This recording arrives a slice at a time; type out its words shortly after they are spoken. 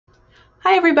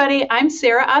Hi everybody, I'm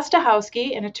Sarah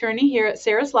Ostahowski, an attorney here at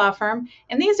Sarah's Law Firm,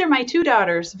 and these are my two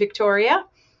daughters, Victoria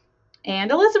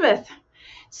and Elizabeth.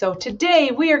 So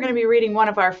today we are going to be reading one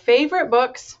of our favorite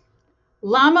books,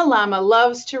 Llama Llama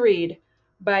Loves to Read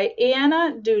by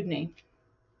Anna Dudney.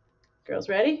 Girls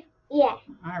ready? Yeah.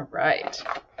 All right.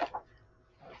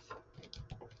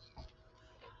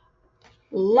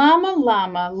 Llama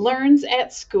Llama learns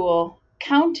at school,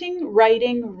 counting,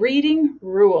 writing, reading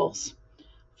rules.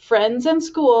 Friends and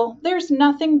school, there's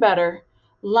nothing better.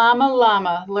 Llama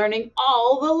Llama learning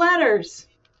all the letters.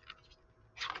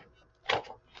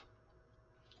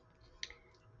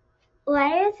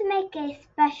 Letters make a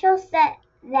special set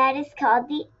that is called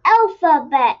the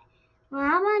alphabet.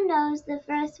 Llama knows the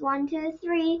first 1, 2,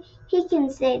 3. He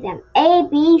can say them A,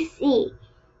 B, C.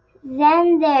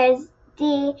 Then there's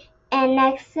D, and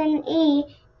next an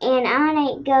E, and on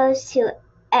it goes to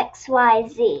X, Y,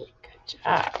 Z. Good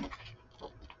job.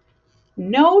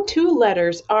 No two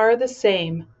letters are the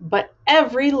same, but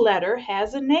every letter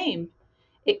has a name.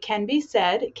 It can be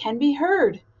said, it can be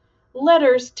heard.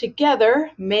 Letters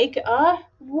together make a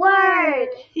Word.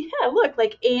 Yeah, look,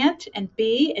 like ant and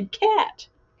bee and cat.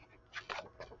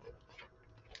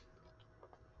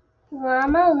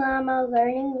 Llama Llama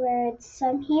learning words.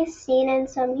 Some he's seen and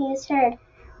some he's heard.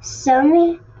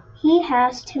 Some he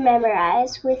has to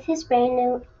memorize with his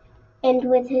brain and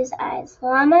with his eyes.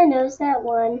 Llama knows that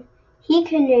one. He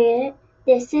can read it.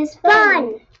 This is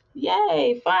fun.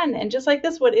 Yay, fun. And just like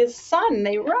this one is sun.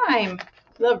 They rhyme.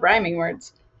 Love rhyming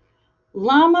words.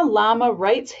 Llama Llama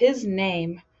writes his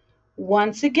name.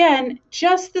 Once again,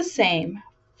 just the same.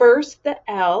 First the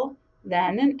L,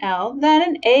 then an L, then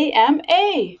an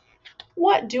A-M-A.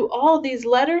 What do all these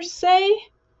letters say?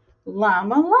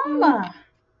 Llama Llama.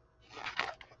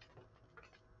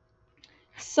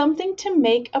 Something to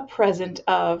make a present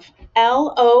of.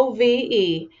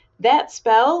 L-O-V-E. That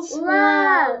spells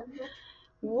Love.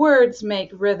 Words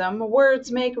make rhythm,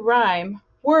 words make rhyme,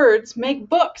 words make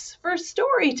books for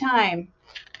story time.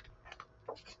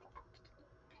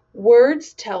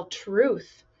 Words tell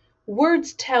truth,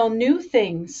 words tell new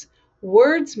things,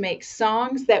 words make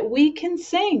songs that we can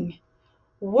sing.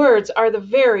 Words are the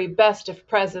very best of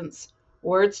presents.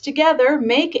 Words together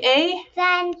make a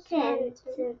Sentence.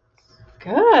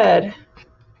 Good.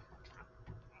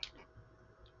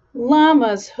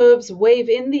 Llama's hooves wave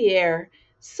in the air.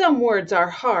 Some words are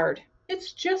hard.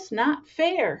 It's just not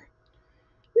fair.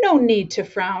 No need to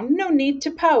frown, no need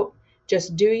to pout.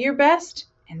 Just do your best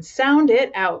and sound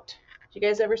it out. Do you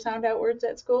guys ever sound out words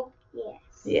at school? Yes.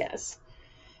 Yes.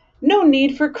 No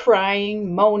need for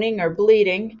crying, moaning, or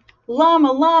bleeding.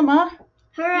 Llama, llama.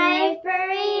 Hooray for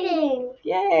reading.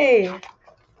 Yay.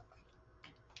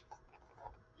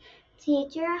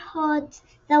 Teacher holds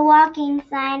the walking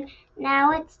sign.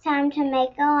 Now it's time to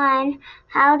make a line.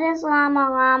 How does Llama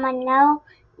Llama know?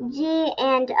 G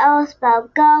and O spell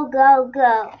go, go,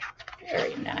 go.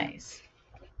 Very nice.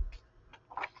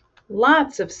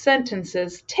 Lots of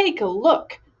sentences. Take a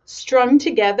look. Strung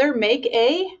together make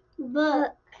a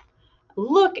Book.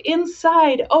 Look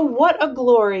inside. Oh, what a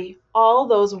glory. All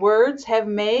those words have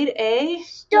made a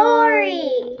Story.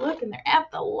 Look, and they're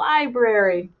at the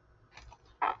library.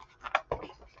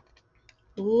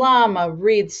 Llama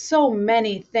reads so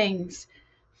many things.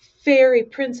 Fairy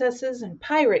princesses and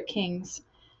pirate kings.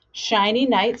 Shiny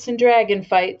knights and dragon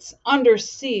fights. Under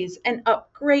seas and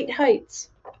up great heights.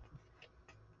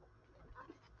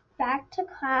 Back to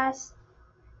class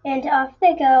and off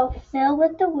they go, filled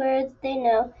with the words they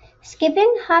know.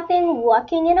 Skipping, hopping,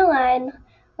 walking in a line,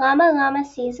 Llama Llama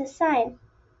sees a sign.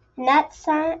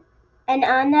 And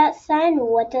on that sign,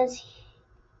 what does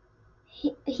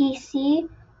he see?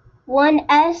 One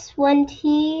S, one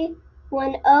T,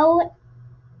 one O,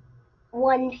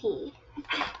 one P.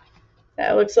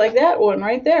 That looks like that one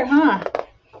right there, huh?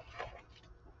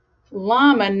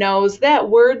 Llama knows that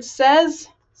word says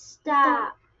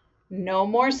Stop. no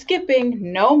more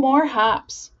skipping, no more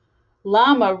hops.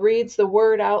 Llama reads the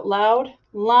word out loud.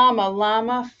 Llama,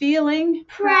 llama, feeling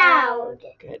Proud.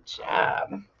 Good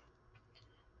job.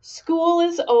 School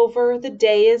is over, the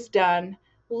day is done.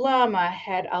 Llama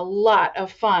had a lot of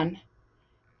fun.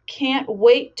 Can't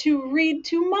wait to read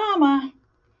to Mama.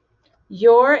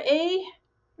 You're a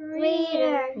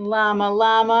Reader. Llama,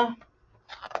 llama.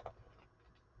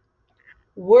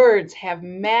 Words have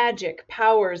magic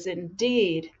powers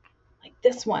indeed. Like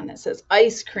this one that says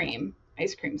ice cream.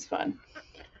 Ice cream's fun.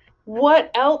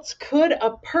 What else could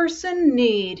a person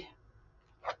need?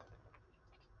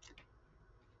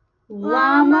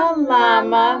 Llama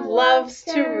Llama loves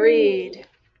to read.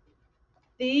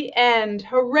 The end.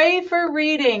 Hooray for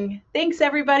reading. Thanks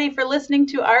everybody for listening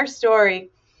to our story.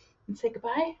 and say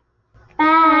goodbye?